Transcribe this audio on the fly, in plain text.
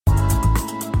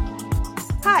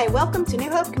Hi, welcome to New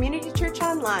Hope Community Church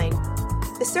Online.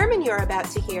 The sermon you're about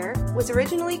to hear was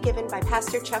originally given by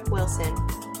Pastor Chuck Wilson.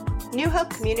 New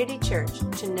Hope Community Church,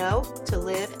 to know, to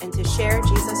live, and to share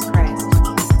Jesus Christ.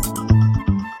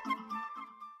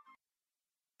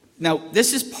 Now,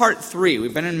 this is part 3.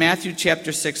 We've been in Matthew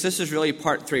chapter 6. This is really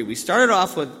part 3. We started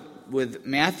off with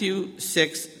Matthew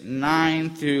 6,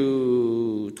 9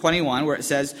 through 21, where it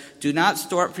says, do not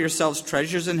store up for yourselves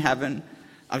treasures in heaven.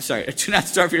 Do not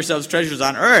store up for yourselves treasures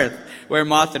on earth, where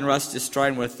moth and rust destroy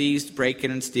and where thieves break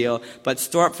in and steal, but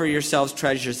store up for yourselves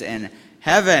treasures in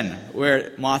heaven,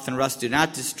 where moth and rust do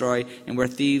not destroy and where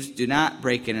thieves do not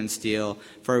break in and steal.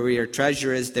 For where your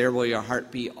treasure is, there will your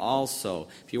heart be also.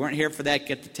 If you weren't here for that,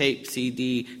 get the tape,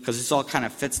 CD, because this all kind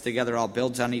of fits together, all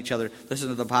builds on each other. Listen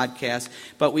to the podcast.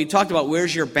 But we talked about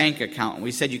where's your bank account. And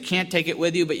we said you can't take it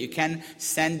with you, but you can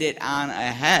send it on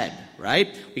ahead,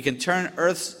 right? We can turn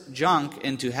earth's junk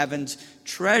into heaven's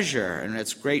treasure. And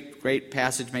it's great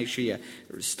passage. Make sure you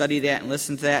study that and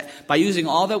listen to that. By using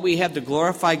all that we have to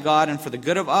glorify God and for the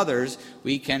good of others,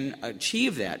 we can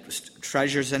achieve that.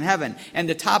 Treasures in heaven. And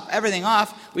to top everything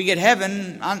off, we get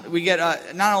heaven. We get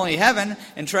not only heaven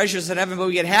and treasures in heaven, but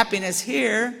we get happiness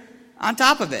here on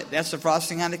top of it. That's the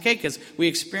frosting on the cake, because we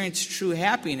experience true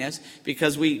happiness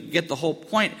because we get the whole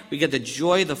point. We get the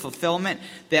joy, the fulfillment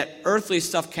that earthly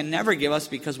stuff can never give us,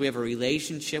 because we have a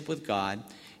relationship with God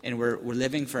and we're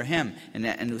living for Him.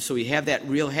 And so we have that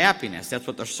real happiness. That's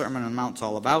what the Sermon on the Mount's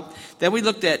all about. Then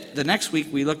the next week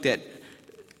we looked at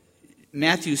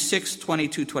Matthew 6,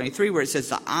 22, 23, where it says,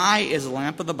 the eye is a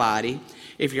lamp of the body.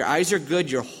 If your eyes are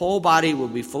good, your whole body will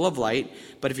be full of light.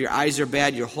 But if your eyes are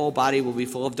bad, your whole body will be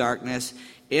full of darkness.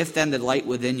 If then the light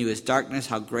within you is darkness,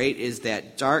 how great is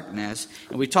that darkness?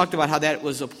 And we talked about how that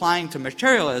was applying to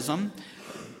materialism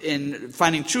in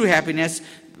finding true happiness.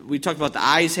 We talked about the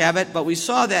eyes have it, but we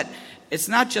saw that it's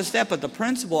not just that, but the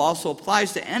principle also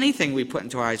applies to anything we put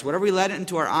into our eyes. Whatever we let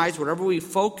into our eyes, whatever we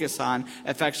focus on,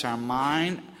 affects our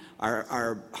mind,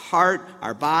 our heart,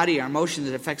 our body, our emotions.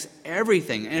 It affects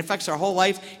everything. And it affects our whole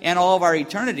life and all of our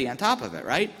eternity on top of it,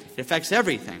 right? It affects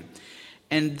everything.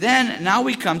 And then, now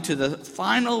we come to the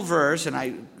final verse,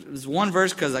 and there's one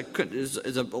verse because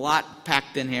there's a lot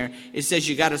packed in here. It says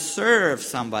you got to serve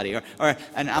somebody.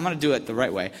 And I'm going to do it the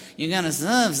right way. You got to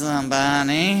serve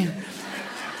somebody.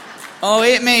 Oh,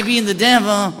 it may be the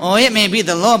devil. Oh, it may be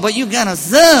the Lord, but you got to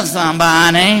serve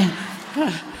somebody.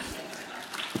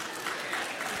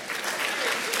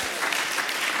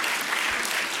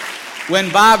 When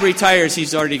Bob retires,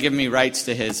 he's already given me rights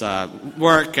to his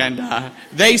work, and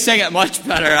they sing it much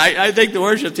better. I think the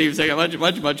worship team sing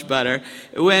it much better.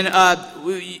 When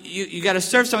you got to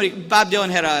serve somebody, Bob Dylan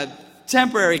had a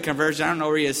temporary conversion. I don't know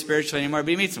where he is spiritually anymore,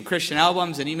 but he made some Christian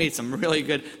albums, and he made some really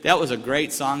good. That was a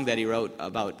great song that he wrote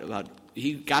about.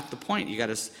 He got the point. You got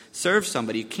to serve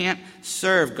somebody. You can't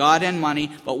serve God and money.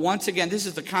 But once again, this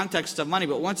is the context of money.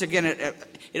 But once again,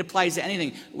 it applies to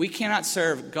anything. We cannot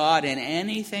serve God and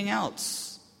anything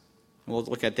else. We'll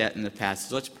look at that in the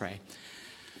passage. Let's pray.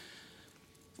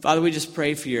 Father, we just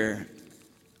pray for your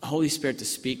Holy Spirit to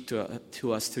speak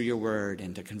to us through your word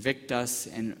and to convict us,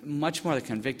 and much more than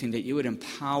convicting, that you would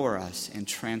empower us and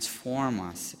transform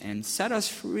us and set us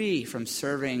free from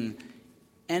serving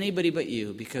anybody but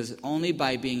you, because only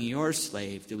by being your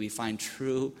slave do we find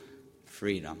true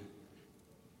freedom.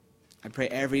 I pray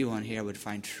everyone here would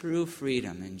find true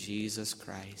freedom in Jesus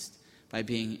Christ by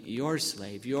being your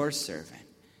slave, your servant,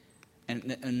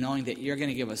 and knowing that you're going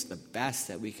to give us the best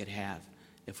that we could have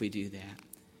if we do that.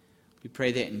 We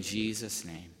pray that in Jesus'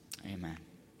 name. Amen.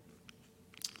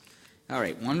 All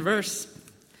right, one verse.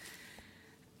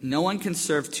 No one can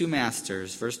serve two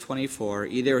masters, verse 24.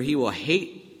 Either he will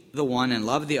hate the one and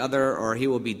love the other, or he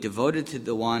will be devoted to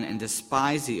the one and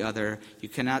despise the other. You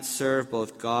cannot serve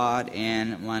both God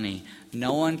and money.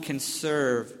 No one can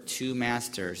serve two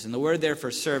masters. And the word there for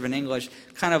serve in English,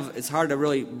 it's hard to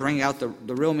really bring out the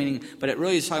real meaning, but it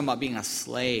really is talking about being a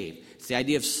slave. It's the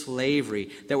idea of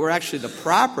slavery, that we're actually the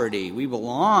property. We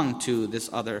belong to this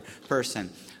other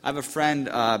person. I have a friend,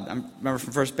 I remember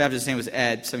from First Baptist, his name was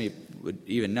Ed. Some of you would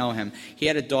even know him. He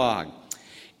had a dog.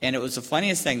 And it was the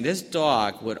funniest thing. This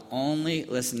dog would only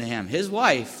listen to him. His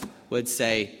wife would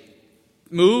say,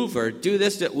 move or do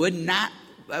this. It would not.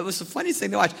 It was the funniest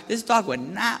thing to watch. This dog would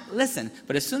not listen.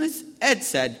 But as soon as Ed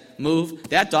said, move,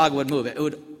 that dog would move. It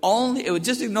would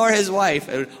just ignore his wife.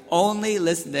 It would only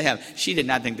listen to him. She did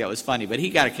not think that was funny, but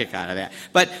he got a kick out of that.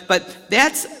 But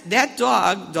that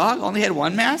dog only had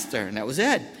one master, and that was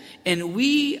Ed. And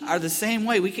we are the same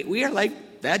way. We are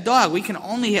like that dog. We can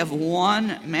only have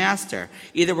one master.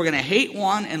 Either we're going to hate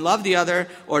one and love the other,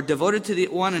 or devoted to the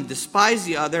one and despise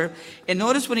the other. And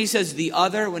notice when he says the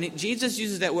other, when Jesus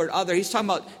uses that word other, he's talking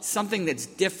about something that's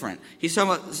different. He's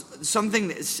talking about something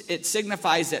that it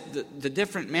signifies that the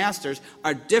different masters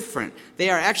are different. They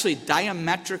are actually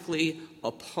diametrically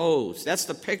opposed. That's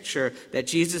the picture that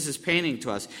Jesus is painting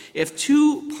to us. If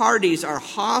two parties are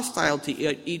hostile to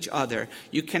each other,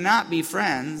 you cannot be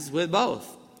friends with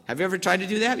both. Have you ever tried to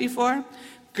do that before?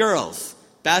 Girls,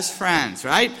 best friends,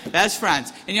 right? Best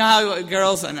friends. And you know how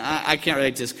girls, and I can't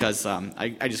relate to this because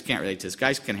I just can't relate to this.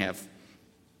 Guys can have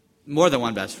more than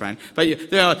one best friend. But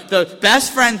the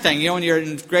best friend thing, when you're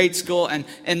in grade school, and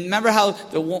remember how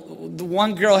the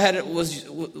one girl had it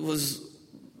was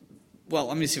well,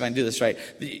 let me see if I can do this right.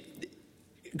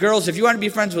 Girls, if you want to be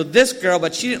friends with this girl,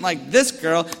 but she didn't like this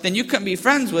girl, then you couldn't be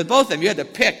friends with both of them. You had to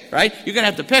pick, right? You're going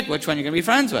to have to pick which one you're going to be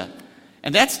friends with.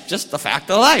 And that's just the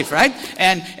fact of life, right?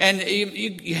 And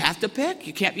you have to pick.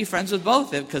 You can't be friends with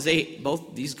both because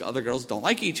both these other girls don't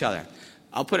like each other.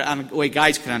 I'll put it on a way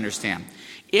guys can understand.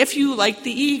 If you like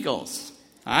the Eagles,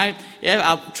 all right? Yeah,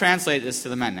 I'll translate this to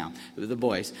the men now, the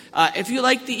boys. If you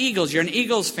like the Eagles, you're an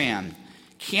Eagles fan,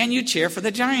 can you cheer for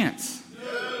the Giants?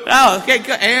 Oh, okay,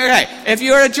 good. All right. If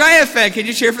you're a Giant fan, can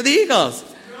you cheer for the Eagles?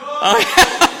 No. All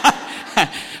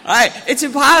right. It's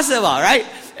impossible, right?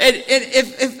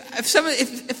 If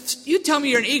you tell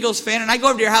me you're an Eagles fan, and I go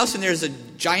over to your house and there's a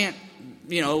giant,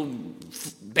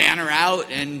 banner out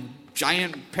and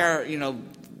giant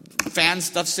fan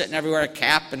stuff sitting everywhere, a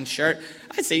cap and shirt,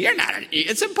 I'd say you're not.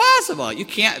 It's impossible. You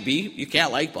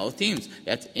can't like both teams.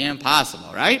 That's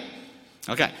impossible, right?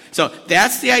 Okay, so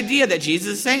that's the idea that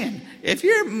Jesus is saying. If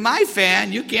you're my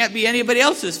fan, you can't be anybody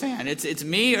else's fan. It's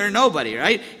me or nobody,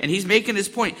 right? And he's making his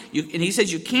point. And he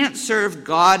says you can't serve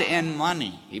God and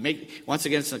money. Once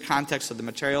again, it's in the context of the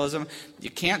materialism. You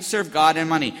can't serve God and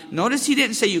money. Notice he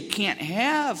didn't say you can't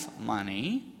have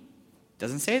money.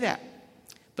 Doesn't say that.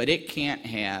 But it can't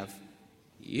have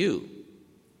you.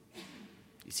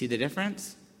 You see the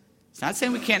difference? It's not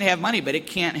saying we can't have money, but it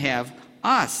can't have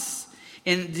us.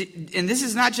 And this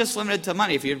is not just limited to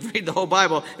money. If you read the whole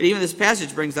Bible, and even this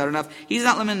passage brings out enough, he's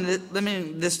not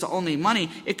limiting this to only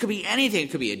money. It could be anything. It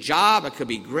could be a job. It could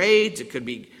be grades. It could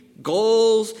be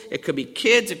goals. It could be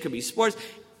kids. It could be sports.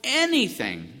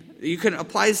 Anything. You can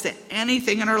apply this to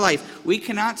anything in our life. We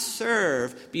cannot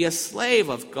be a slave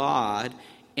of God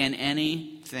and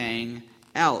anything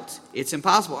else. It's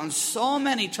impossible. And so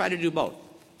many try to do both.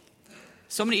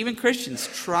 So many, even Christians,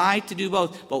 try to do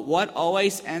both. But what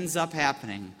always ends up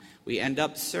happening? We end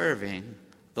up serving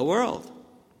the world.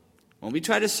 When we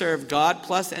try to serve God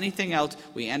plus anything else,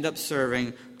 we end up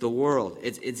serving the world.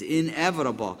 It's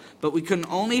inevitable. But we can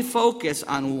only focus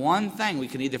on one thing. We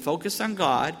can either focus on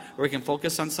God or we can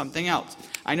focus on something else.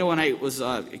 I know when I was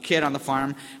a kid on the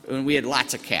farm, when we had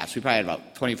lots of cats. We probably had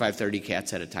about 25, 30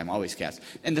 cats at a time, always cats.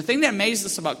 And the thing that amazed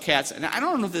us about cats, and I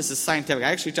don't know if this is scientific.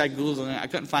 I actually tried Googling it. I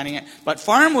couldn't find it. But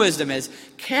farm wisdom is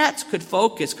cats could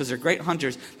focus, because they're great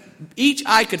hunters, each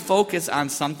eye could focus on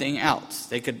something else.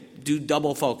 They could do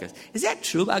double focus. Is that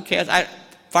true about cats?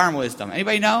 Farm wisdom.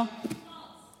 Anybody know?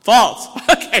 False.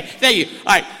 Okay, thank you.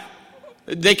 All right.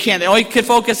 They can't. They only could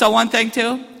focus on one thing, too?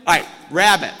 All right,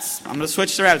 rabbits. I'm going to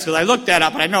switch to rabbits because I looked that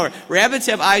up and I know it. Rabbits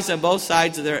have eyes on both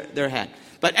sides of their head.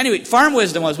 But anyway, farm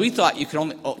wisdom was we thought you could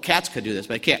only... cats could do this,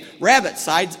 but they can't. Rabbits,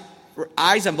 eyes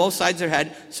on both sides of their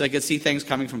head so they could see things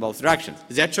coming from both directions.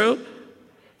 Is that true?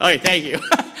 Okay, thank you.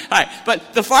 All right,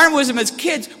 but the farm wisdom as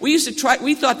kids, we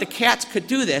thought the cats could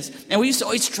do this, and we used to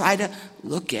always try to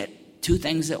look at two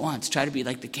things at once, try to be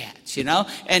like the cats,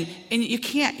 And you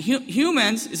can't.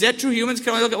 Humans, is that true? Humans can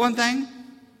only look at one thing?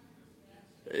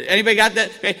 Anybody got that?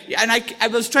 Okay. And I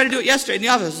was trying to do it yesterday in the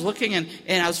office. I was looking and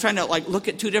I was trying to look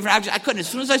at two different objects. I couldn't. As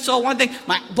soon as I saw one thing,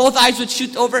 both eyes would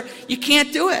shoot over. You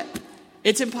can't do it.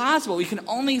 It's impossible. We can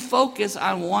only focus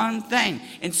on one thing.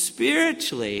 And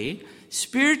spiritually,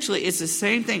 it's the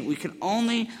same thing. We can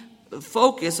only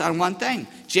focus on one thing.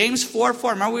 James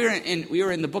 4:4. Remember we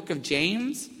were in the book of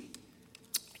James?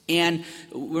 And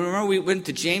remember we went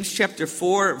to James chapter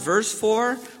 4, verse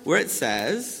 4, where it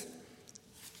says,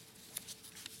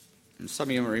 and some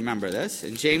of you will remember this,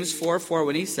 in James 4:4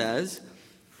 when he says,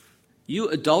 "You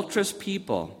adulterous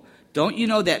people, don't you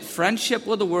know that friendship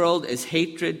with the world is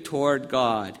hatred toward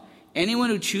God? Anyone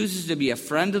who chooses to be a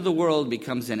friend of the world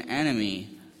becomes an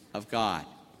enemy of God."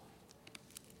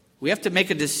 We have to make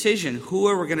a decision who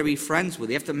are we going to be friends with.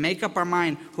 We have to make up our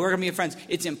mind who are going to be friends.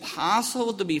 It's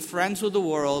impossible to be friends with the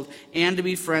world and to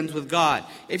be friends with God.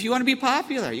 If you want to be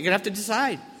popular, you're going to have to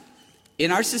decide.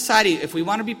 In our society, if we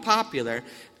want to be popular,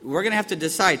 we're going to have to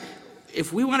decide.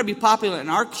 if we want to be popular in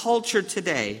our culture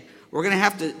today, we're going to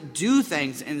have to do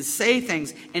things and say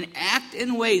things and act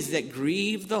in ways that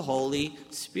grieve the Holy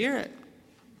Spirit.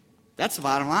 That's the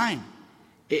bottom line.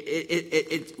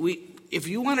 If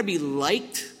you want to be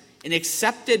liked and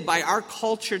accepted by our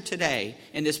culture today,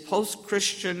 in this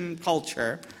post-Christian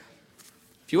culture,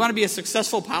 if you want to be a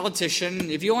successful politician,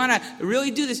 if you want to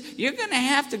really do this, you're going to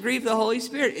have to grieve the Holy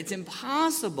Spirit. It's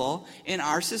impossible in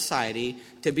our society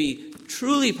to be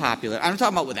truly popular. I'm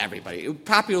talking about with everybody.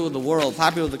 Popular with the world,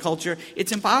 popular with the culture.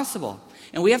 It's impossible.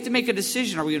 And we have to make a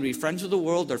decision. Are we going to be friends with the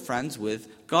world or friends with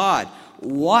God?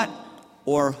 What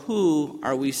or who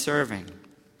are we serving?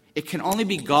 It can only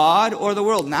be God or the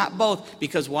world, not both.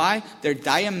 Because why? They're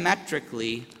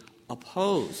diametrically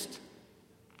opposed.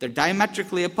 They're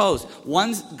diametrically opposed.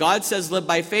 God says live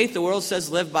by faith, the world says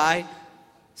live by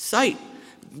sight.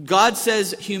 God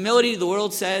says humility, the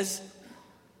world says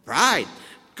pride.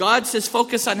 God says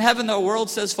focus on heaven, the world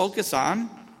says focus on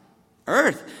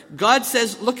earth. God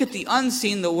says look at the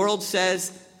unseen, the world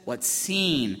says what's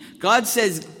seen. God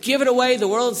says give it away, the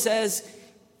world says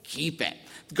keep it.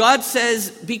 God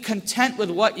says be content with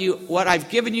what I've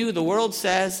given you, the world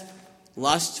says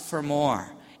lust for more.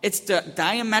 It's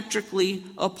diametrically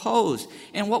opposed.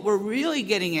 And what we're really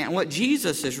getting at, and what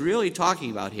Jesus is really talking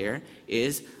about here,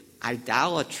 is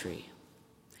idolatry.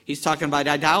 He's talking about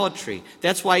idolatry.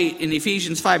 That's why in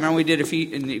Ephesians 5, remember we did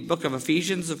in the book of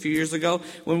Ephesians a few years ago,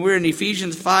 when we were in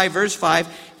Ephesians 5, verse 5,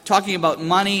 talking about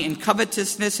money and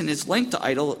covetousness and its link to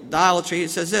idolatry,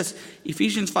 it says this,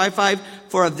 Ephesians 5:5,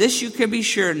 for of this you can be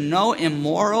sure, no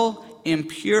immoral,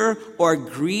 impure, or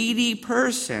greedy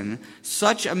person,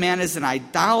 such a man as an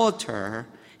idolater,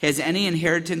 has any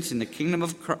inheritance in the kingdom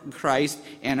of Christ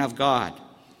and of God.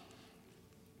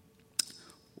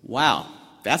 Wow,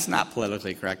 that's not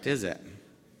politically correct, is it?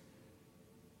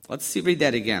 Let's read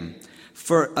that again.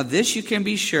 For of this you can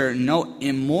be sure, no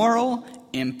immoral,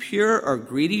 impure, or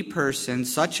greedy person,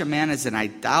 such a man as an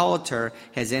idolater,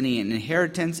 has any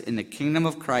inheritance in the kingdom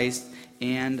of Christ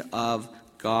and of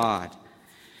God.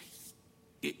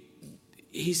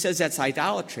 He says that's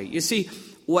idolatry. You see,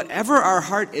 whatever our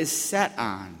heart is set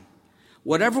on,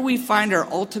 whatever we find our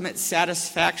ultimate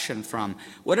satisfaction from,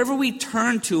 whatever we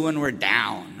turn to when we're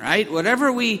down, right?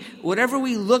 Whatever we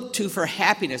look to for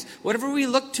happiness, whatever we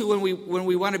look to when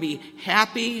we want to be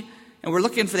happy and we're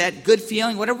looking for that good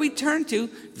feeling, whatever we turn to,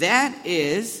 that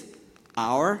is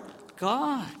our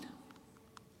God.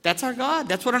 That's our God.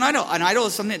 That's what an idol. An idol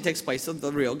is something that takes place of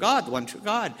the real God, the one true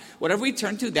God. Whatever we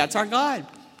turn to, that's our God.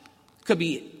 Could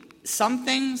be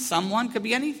something, someone, could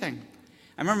be anything.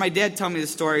 I remember my dad telling me the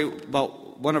story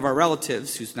about one of our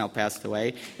relatives who's now passed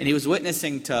away, and he was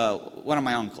witnessing to one of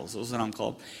my uncles. It was an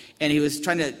uncle. And he was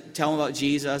trying to tell him about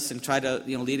Jesus and try to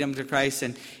lead him to Christ.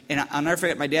 And I'll never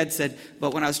forget, my dad said,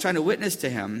 but when I was trying to witness to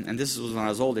him, and this was when I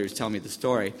was older, he was telling me the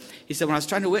story. He said, when I was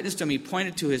trying to witness to him, he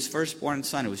pointed to his firstborn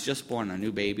son, who was just born, a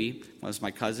new baby, was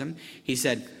my cousin. He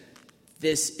said,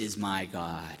 this is my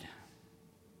God.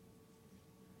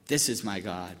 This is my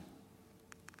God.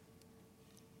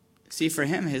 See, for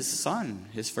him, his son,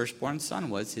 his firstborn son,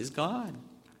 was his God.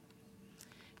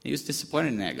 He was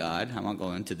disappointed in that God. I won't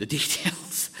go into the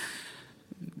details.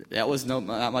 That was not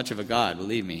much of a God,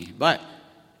 believe me. But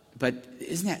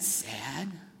isn't that sad?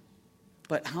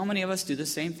 But how many of us do the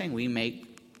same thing? We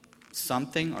make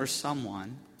something or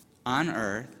someone on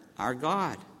earth our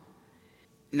God.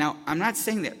 Now, I'm not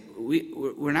saying that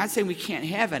we're not saying we can't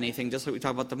have anything, just like we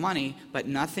talk about the money, but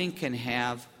nothing can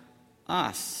have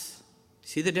us.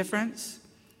 See the difference?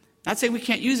 Not saying we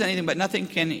can't use anything, but nothing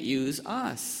can use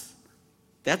us.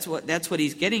 That's what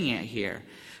he's getting at here.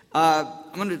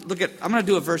 I'm going to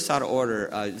do a verse out of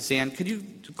order. Zan, could you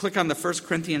click on the 1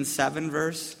 Corinthians 7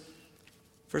 verse?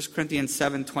 1 Corinthians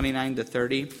 7, 29 to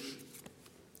 30.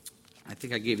 I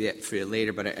think I gave that for you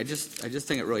later, but I just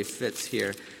think it really fits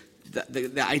here.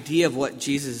 The idea of what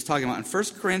Jesus is talking about. In 1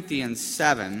 Corinthians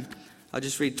 7, I'll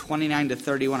just read 29 to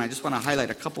 31. I just want to highlight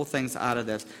a couple things out of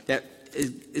this that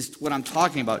is what I'm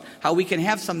talking about. How we can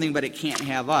have something, but it can't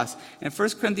have us. In 1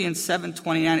 Corinthians 7,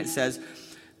 29, it says,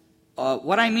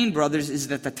 what I mean, brothers, is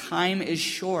that the time is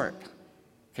short.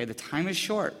 Okay, the time is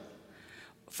short.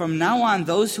 From now on,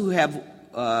 those who have...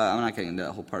 I'm not getting into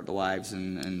the whole part of the wives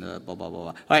and blah, blah, blah, blah.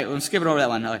 All right, I'm skipping over that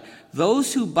one. Right.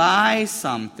 Those who buy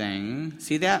something,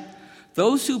 see that?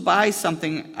 Those who buy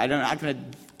something, I'm not going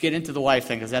to get into the wife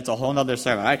thing because that's a whole other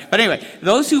sermon. Right? But anyway,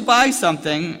 those who buy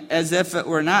something as if it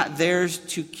were not theirs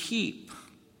to keep.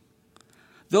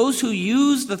 Those who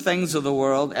use the things of the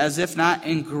world as if not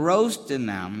engrossed in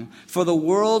them, for the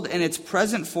world in its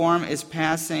present form is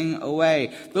passing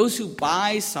away. Those who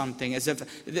buy something as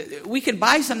if, we can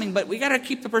buy something, but we got to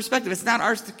keep the perspective. It's not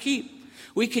ours to keep.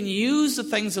 We can use the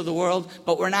things of the world,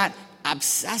 but we're not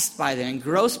obsessed by them,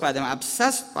 engrossed by them,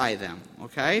 obsessed by them.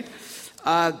 Okay?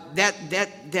 That's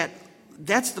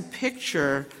the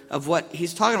picture of what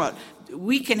he's talking about.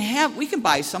 We can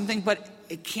buy something, but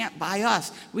it can't buy us.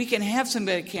 We can have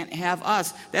something, but it can't have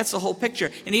us. That's the whole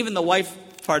picture. And even the wife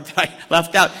part that I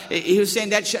left out, he was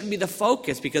saying that shouldn't be the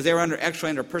focus because they were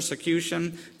actually under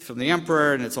persecution from the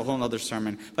emperor, and it's a whole other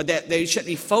sermon. But that they shouldn't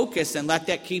be focused and let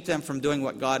that keep them from doing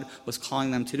what God was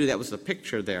calling them to do. That was the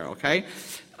picture there, okay?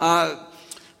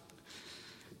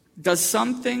 Does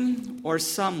something or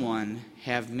someone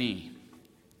have me?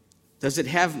 Does it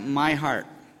have my heart?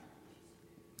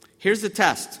 Here's the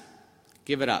test.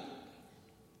 Give it up.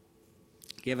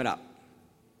 Give it up.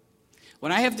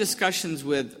 When I have discussions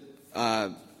with,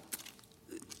 as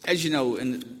you know,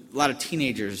 a lot of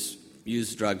teenagers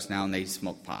use drugs now and they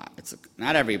smoke pot. It's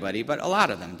not everybody, but a lot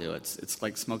of them do. It's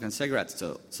like smoking cigarettes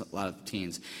to a lot of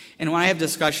teens. And when I have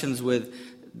discussions with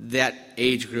that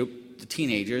age group, the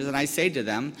teenagers, and I say to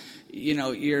them, you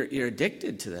know, you're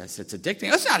addicted to this. It's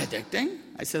addicting. It's not addicting.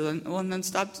 I said, well, then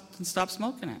stop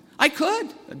smoking it. I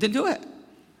could. I didn't do it.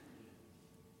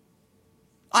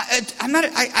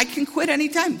 I can quit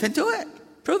anytime. Then do it.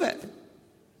 Prove it.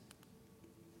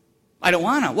 I don't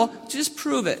want to. Well, just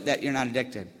prove it that you're not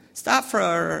addicted. Stop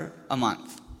for a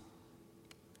month.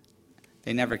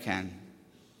 They never can.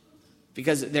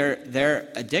 Because they're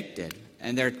addicted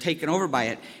and they're taken over by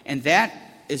it. And that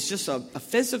is just a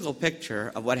physical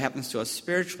picture of what happens to us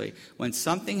spiritually. When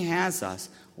something has us,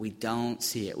 we don't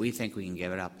see it. We think we can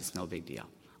give it up. It's no big deal.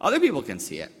 Other people can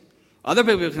see it. Other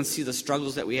people can see the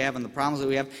struggles that we have and the problems that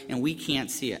we have, and we can't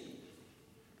see it.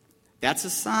 That's a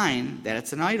sign that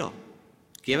it's an idol.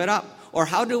 Give it up. Or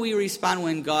how do we respond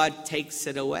when God takes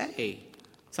it away?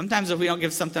 Sometimes if we don't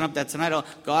give something up that's an idol,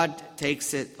 God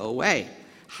takes it away.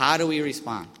 How do we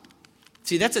respond?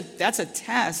 See, that's a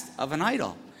test of an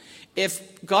idol.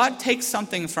 If God takes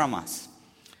something from us,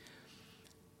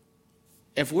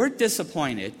 if we're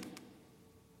disappointed,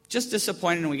 just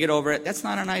disappointed and we get over it, that's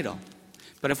not an idol.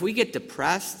 But if we get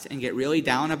depressed and get really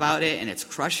down about it and it's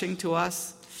crushing to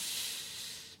us,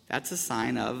 that's a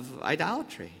sign of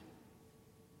idolatry.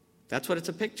 That's what it's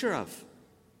a picture of.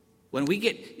 When we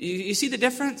get, you see the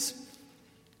difference?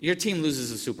 Your team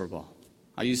loses a Super Bowl.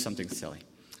 I'll use something silly.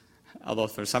 Although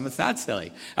for some it's not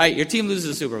silly. All right, your team loses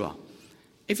a Super Bowl.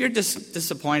 If you're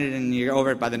disappointed and you're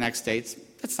over it by the next day,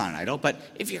 that's not an idol. But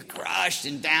if you're crushed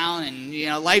and down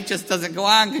and, life just doesn't go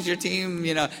on because your team,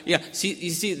 you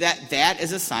see that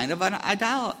is a sign of an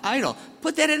idol.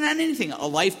 Put that in anything, a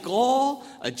life goal,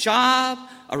 a job,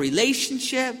 a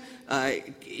relationship,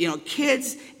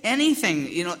 kids,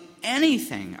 anything,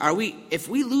 anything. If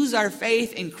we lose our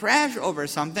faith and crash over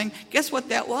something, guess what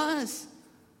that was?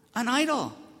 An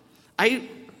idol. I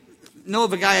know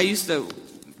of a guy I used to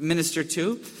minister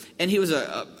to, and he was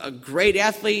a great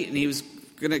athlete, and he was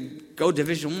going to go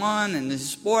Division I in his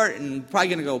sport, and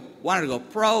probably wanted to go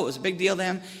pro. It was a big deal to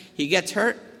him. He gets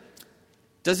hurt,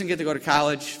 doesn't get to go to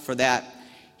college for that.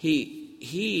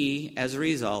 He as a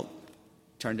result,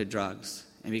 turned to drugs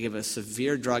and became a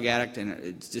severe drug addict, and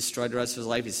it destroyed the rest of his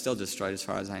life. He's still destroyed as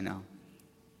far as I know.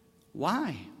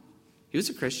 Why? He was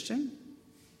a Christian.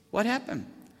 What happened?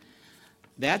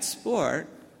 That sport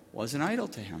was an idol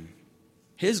to him.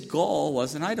 His goal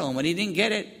was an idol, and when he didn't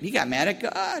get it, he got mad at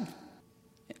God.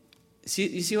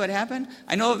 You see what happened?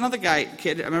 I know another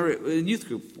kid, I remember in youth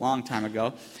group a long time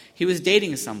ago, he was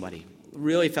dating somebody,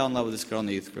 really fell in love with this girl in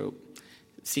the youth group,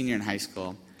 senior in high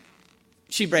school.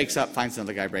 She breaks up, finds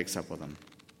another guy, breaks up with him.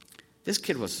 This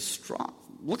kid was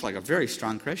looked like a very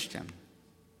strong Christian.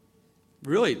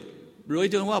 Really, really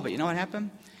doing well, but you know what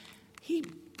happened? He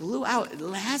blew out. The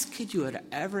last kid you would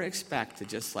ever expect to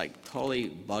just totally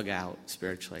bug out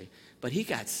spiritually. But he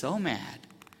got so mad,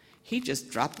 he just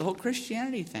dropped the whole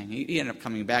Christianity thing. He ended up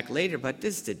coming back later, but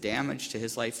this did damage to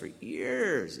his life for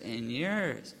years and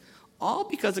years. All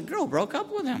because a girl broke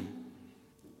up with him.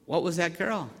 What was that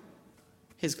girl?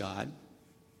 His God.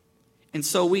 And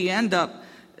so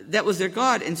that was their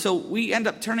God. And so we end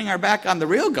up turning our back on the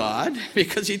real God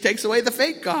because he takes away the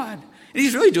fake God. And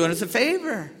he's really doing us a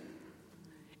favor.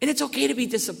 And it's okay to be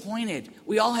disappointed.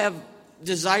 We all have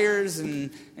desires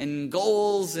and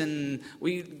goals and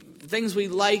things we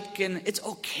like, and it's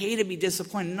okay to be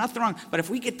disappointed. Nothing wrong. But if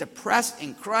we get depressed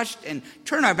and crushed and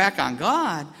turn our back on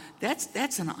God,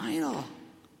 that's an idol.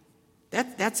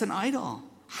 That's an idol.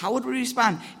 How would we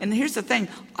respond? And here's the thing.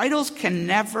 Idols can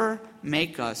never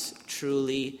make us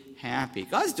truly happy.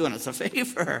 God's doing us a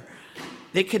favor.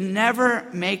 They can never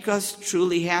make us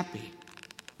truly happy.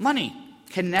 Money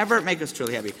can never make us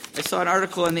truly happy. I saw an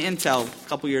article in the Intel a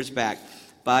couple years back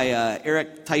by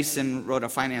Eric Tyson, wrote a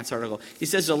finance article. He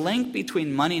says a link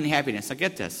between money and happiness. Now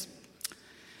get this.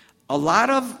 A lot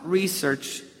of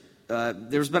research,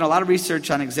 there's been a lot of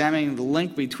research on examining the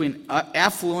link between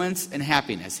affluence and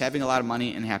happiness, having a lot of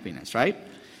money and happiness, right?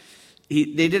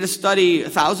 They did a study,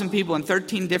 1,000 people in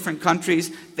 13 different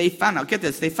countries. They found out, get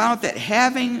this, they found out that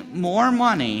having more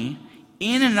money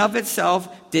in and of itself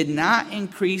did not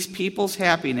increase people's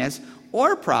happiness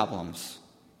or problems.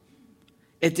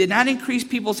 It did not increase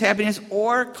people's happiness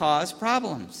or cause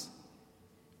problems.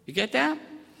 You get that?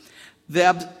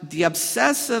 The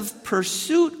obsessive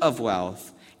pursuit of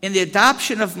wealth and the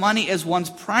adoption of money as one's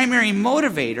primary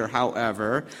motivator,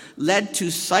 however, led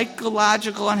to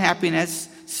psychological unhappiness,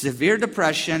 severe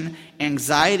depression,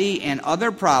 anxiety, and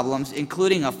other problems,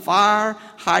 including a far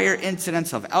higher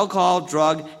incidence of alcohol,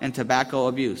 drug, and tobacco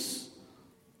abuse.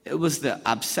 It was the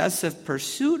obsessive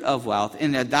pursuit of wealth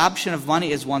and the adoption of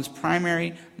money as one's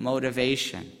primary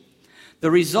motivation.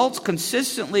 The results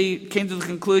consistently came to the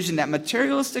conclusion that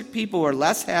materialistic people were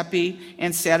less happy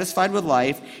and satisfied with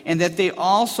life, and that they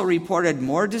also reported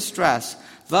more distress.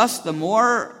 Thus, the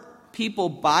more people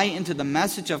buy into the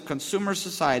message of consumer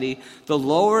society, the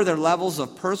lower their levels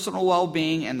of personal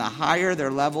well-being and the higher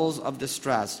their levels of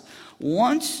distress.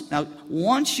 Once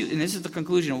you, and this is the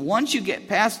conclusion, once you get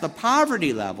past the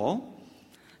poverty level,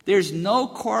 there's no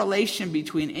correlation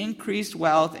between increased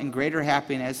wealth and greater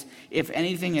happiness. If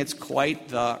anything, it's quite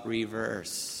the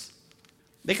reverse.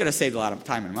 They could have saved a lot of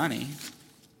time and money.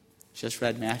 Just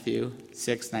read Matthew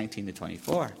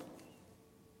 6:19-24.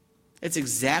 It's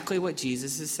exactly what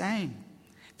Jesus is saying.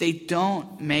 They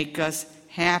don't make us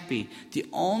happy. The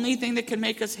only thing that can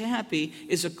make us happy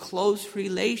is a close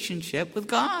relationship with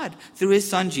God through His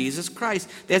Son, Jesus Christ.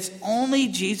 That's only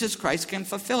Jesus Christ can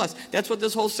fulfill us. That's what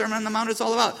this whole Sermon on the Mount is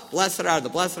all about. Blessed are the,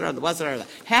 blessed are the, blessed are the.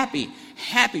 Happy,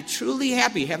 truly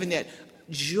happy, having that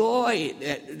joy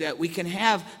that we can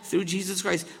have through Jesus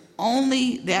Christ.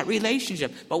 Only that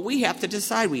relationship. But we have to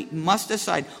decide. We must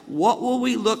decide. What will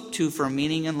we look to for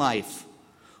meaning in life?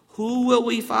 Who will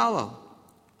we follow?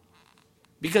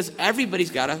 Because everybody's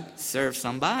got to serve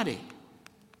somebody.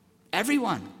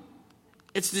 Everyone.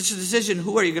 It's just a decision,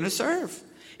 who are you going to serve?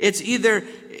 It's either,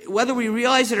 whether we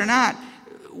realize it or not,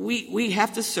 we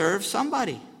have to serve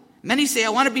somebody. Many say, I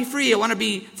want to be free. I want to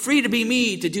be free to be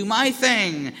me, to do my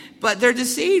thing. But they're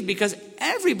deceived because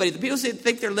everybody, the people who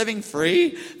think they're living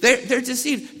free, they're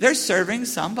deceived. They're serving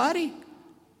somebody.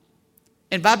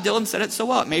 And Bob Dylan said it so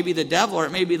well. It may be the devil or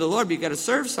it may be the Lord, but you've got to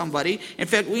serve somebody. In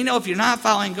fact, we know if you're not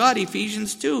following God,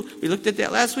 Ephesians 2, we looked at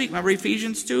that last week. Remember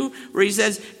Ephesians 2, where he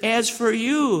says, as for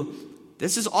you,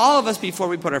 this is all of us before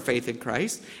we put our faith in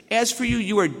Christ. As for you,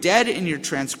 you are dead in your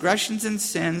transgressions and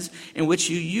sins in which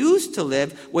you used to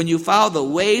live when you followed the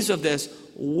ways of this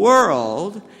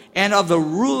world and of the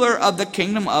ruler of the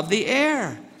kingdom of the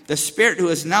air, the spirit who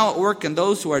is now at work in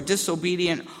those who are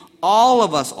disobedient. All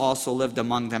of us also lived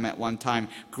among them at one time,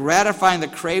 gratifying the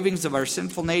cravings of our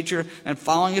sinful nature and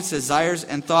following its desires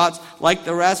and thoughts. Like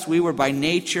the rest, we were by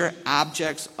nature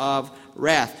objects of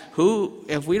wrath.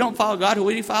 If we don't follow God, who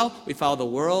do we follow? We follow the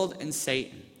world and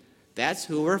Satan. That's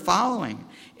who we're following.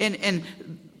 And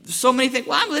so many think,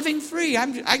 well, I'm living free.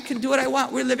 I can do what I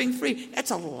want. We're living free.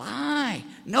 That's a lie.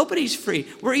 Nobody's free.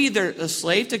 We're either a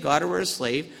slave to God or we're a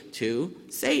slave to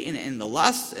Satan and the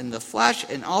lust and the flesh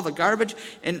and all the garbage.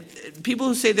 And people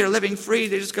who say they're living free,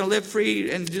 they're just going to live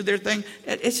free and do their thing,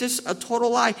 it's just a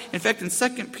total lie. In fact, in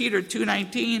 2 Peter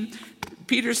 2:19,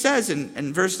 Peter says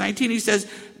in verse 19, he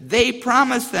says, they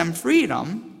promise them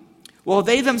freedom, while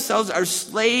they themselves are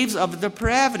slaves of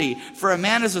depravity, for a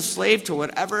man is a slave to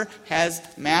whatever has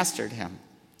mastered him.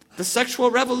 The sexual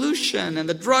revolution and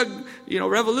the drug,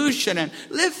 revolution and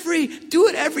live free, do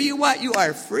whatever you want, you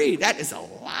are free. That is a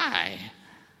lie.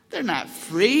 They're not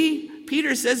free.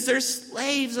 Peter says they're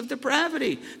slaves of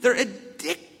depravity. They're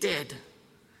addicted.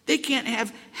 They can't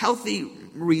have healthy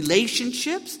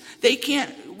relationships.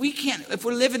 We can't, if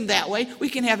we're living that way, we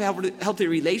can have healthy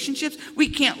relationships. We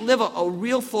can't live a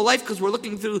real full life because we're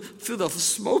looking through the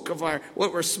smoke of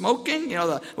what we're smoking.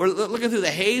 We're looking through the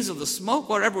haze of the smoke,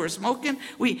 whatever we're smoking.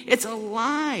 It's a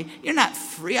lie. You're not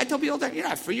free. I tell people that you're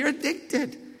not free. You're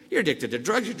addicted. You're addicted to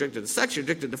drugs. You're addicted to sex. You're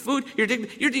addicted to food.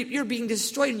 You're being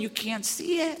destroyed and you can't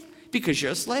see it because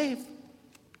you're a slave.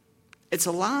 It's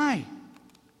a lie.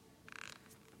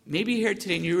 Maybe you're here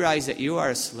today and you realize that you are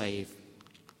a slave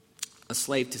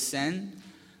to sin,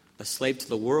 a slave to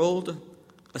the world,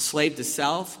 a slave to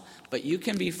self, but you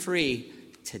can be free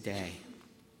today.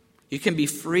 You can be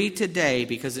free today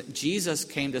because Jesus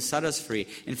came to set us free.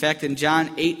 In fact, in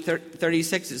John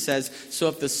 8:36 it says, "So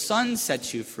if the Son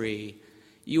sets you free,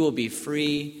 you will be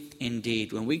free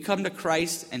indeed." When we come to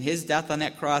Christ and his death on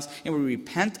that cross, and we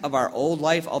repent of our old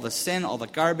life, all the sin, all the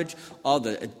garbage, all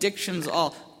the addictions,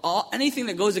 all anything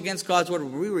that goes against God's word,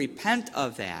 we repent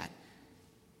of that.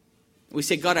 We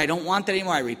say, "God, I don't want that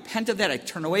anymore. I repent of that. I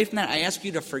turn away from that. I ask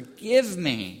you to forgive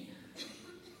me."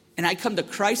 And I come to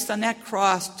Christ on that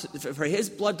cross for his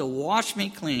blood to wash me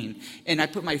clean. And I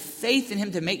put my faith in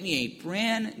him to make me a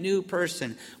brand new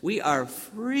person. We are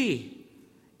free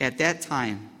at that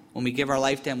time. When we give our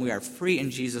life to him, we are free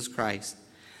in Jesus Christ.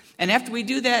 And after we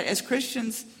do that as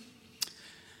Christians,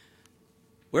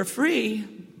 we're free,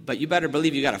 but you better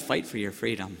believe you got to fight for your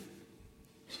freedom.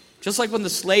 Just like when the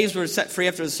slaves were set free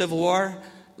after the Civil War,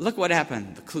 look what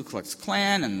happened. The Ku Klux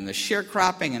Klan and the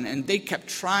sharecropping, and they kept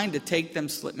trying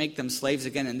to make them slaves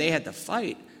again, and they had to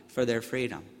fight for their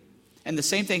freedom. And the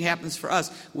same thing happens for us.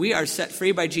 We are set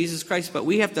free by Jesus Christ, but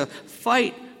we have to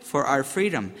fight for our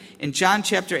freedom. In John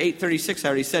chapter 8:36, I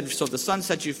already said, "So if the Son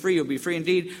sets you free, you'll be free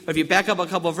indeed." But if you back up a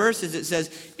couple of verses, it says,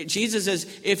 Jesus says,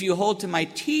 "If you hold to my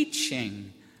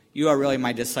teaching, you are really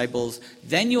my disciples.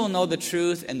 Then you will know the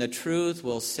truth, and the truth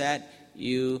will set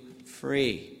you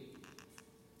free."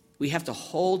 We have to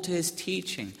hold to his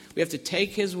teaching. We have to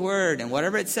take his word, and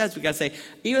whatever it says, we got to say,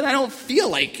 even though I don't feel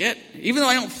like it, even though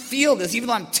I don't feel this, even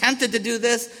though I'm tempted to do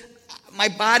this, my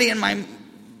body and my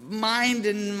mind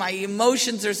and my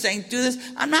emotions are saying, do this,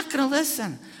 I'm not going to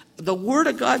listen. The word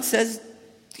of God says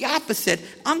the opposite.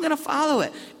 I'm going to follow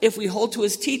it. If we hold to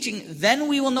his teaching, then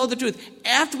we will know the truth.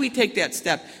 After we take that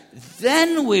step,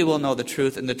 then we will know the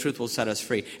truth, and the truth will set us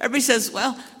free. Everybody says,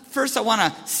 well, first I want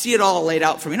to see it all laid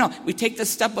out for me. No, we take the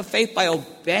step of faith by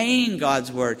obeying God's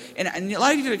word. And a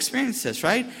lot of you have experienced this,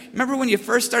 right? Remember when you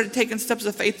first started taking steps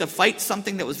of faith to fight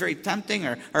something that was very tempting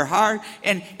or hard,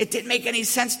 and it didn't make any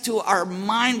sense to our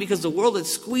mind because the world had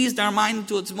squeezed our mind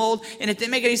into its mold, and it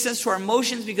didn't make any sense to our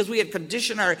emotions because we had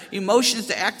conditioned our emotions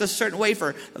to act a certain way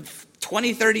for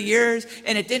 20, 30 years,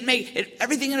 and it didn't make it,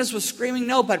 everything in us was screaming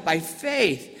no, but by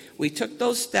faith, we took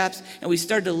those steps and we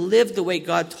started to live the way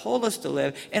God told us to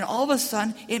live. And all of a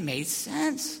sudden, it made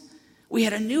sense. We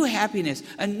had a new happiness,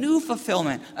 a new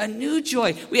fulfillment, a new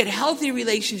joy. We had healthy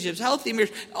relationships, healthy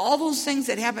marriage, all those things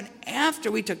that happened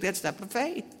after we took that step of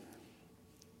faith.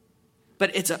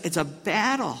 But it's a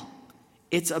battle.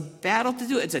 It's a battle to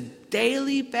do. It's a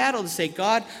daily battle to say,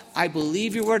 God, I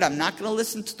believe your word. I'm not going to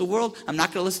listen to the world. I'm not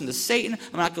going to listen to Satan.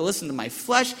 I'm not going to listen to my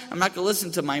flesh. I'm not going to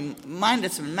listen to my mind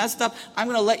that's been messed up. I'm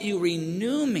going to let you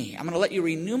renew me. I'm going to let you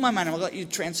renew my mind. I'm going to let you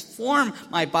transform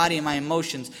my body and my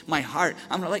emotions, my heart.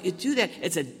 I'm going to let you do that.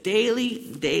 It's a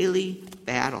daily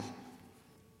battle.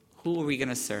 Who are we going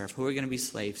to serve? Who are we going to be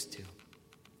slaves to?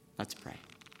 Let's pray.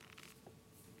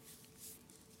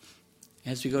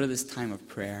 As we go to this time of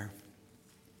prayer,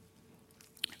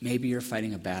 maybe you're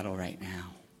fighting a battle right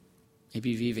now.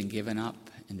 Maybe you've even given up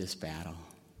in this battle.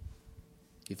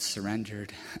 You've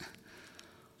surrendered.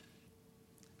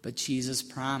 But Jesus'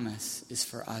 promise is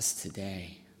for us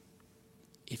today.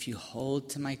 If you hold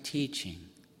to my teaching,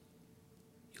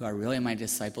 you are really my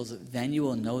disciples, then you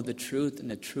will know the truth,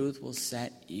 and the truth will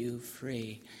set you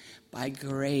free. By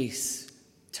grace,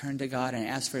 turn to God and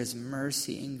ask for his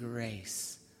mercy and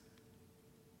grace.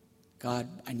 God,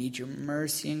 I need your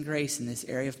mercy and grace in this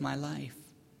area of my life.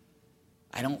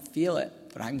 I don't feel it,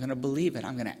 but I'm going to believe it.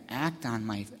 I'm going to act on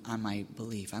my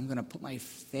belief. I'm going to put my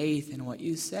faith in what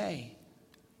you say.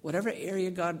 Whatever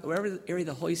area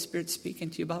the Holy Spirit's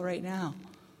speaking to you about right now,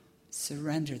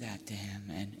 surrender that to him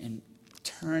and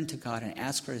turn to God and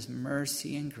ask for his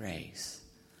mercy and grace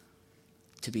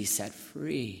to be set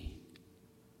free.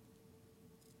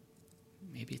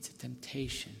 Maybe it's a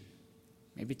temptation.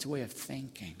 Maybe it's a way of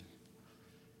thinking.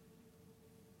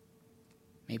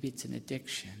 Maybe it's an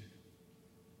addiction.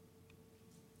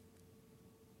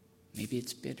 Maybe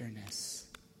it's bitterness.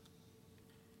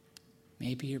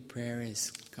 Maybe your prayer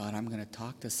is, God, I'm going to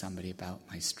talk to somebody about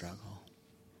my struggle.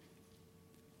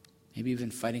 Maybe you've been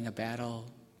fighting a battle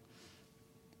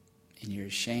and you're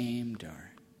ashamed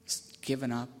or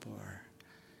given up, or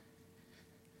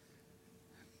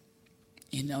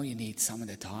you know you need someone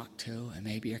to talk to, and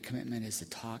maybe your commitment is to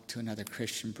talk to another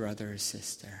Christian brother or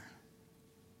sister.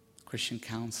 Christian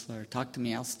counselor, talk to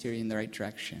me, I'll steer you in the right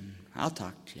direction. I'll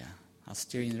talk to you. I'll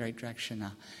steer you in the right direction.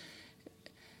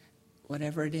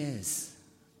 Whatever it is,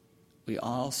 we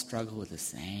all struggle with the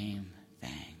same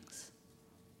things.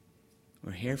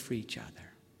 We're here for each other.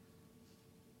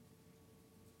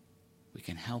 We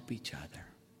can help each other.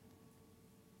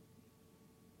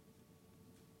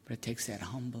 But it takes that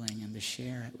humbling and to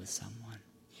share it with someone.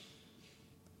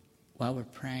 While we're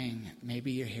praying,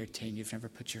 maybe you're here today and you've never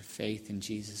put your faith in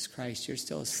Jesus Christ. You're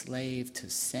still a slave to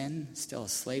sin, still a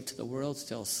slave to the world,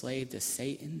 still a slave to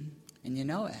Satan, and you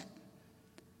know it.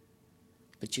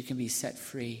 But you can be set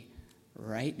free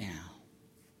right now,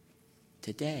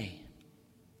 today,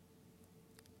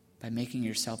 by making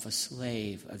yourself a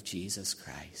slave of Jesus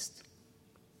Christ.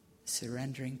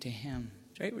 Surrendering to him.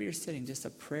 Right where you're sitting, just a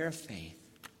prayer of faith.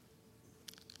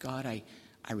 God, I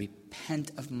repent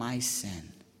of my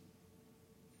sin.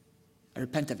 I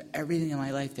repent of everything in my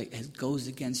life that goes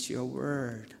against your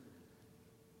word.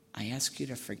 I ask you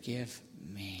to forgive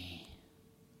me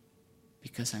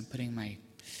because I'm putting my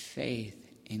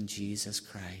faith in Jesus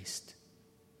Christ.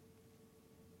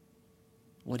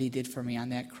 What he did for me on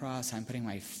that cross, I'm putting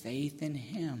my faith in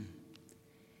him.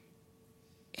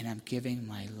 And I'm giving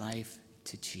my life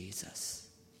to Jesus.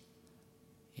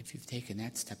 If you've taken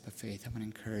that step of faith, I'm going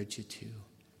to encourage you to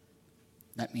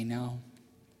let me know.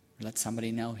 Or let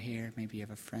somebody know here. Maybe you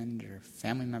have a friend or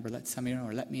family member. Let somebody know,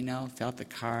 or let me know. Fill out the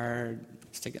card,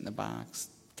 stick it in the box,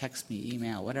 text me,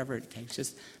 email, whatever it takes.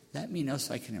 Just let me know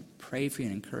so I can pray for you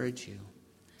and encourage you.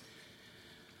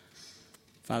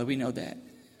 Father, we know that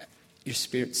your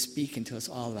Spirit's speaking to us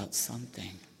all about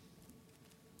something.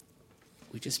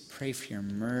 We just pray for your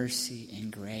mercy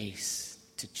and grace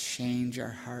to change our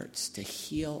hearts, to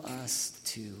heal us,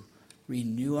 to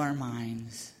renew our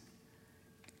minds.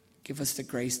 Give us the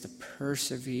grace to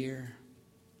persevere,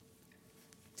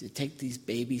 to take these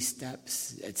baby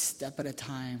steps, a step at a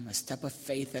time, a step of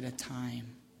faith at a time.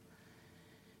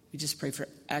 We just pray for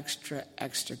extra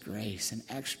grace and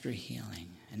extra healing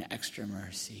and extra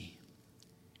mercy.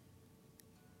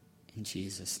 In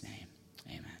Jesus' name,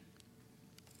 amen.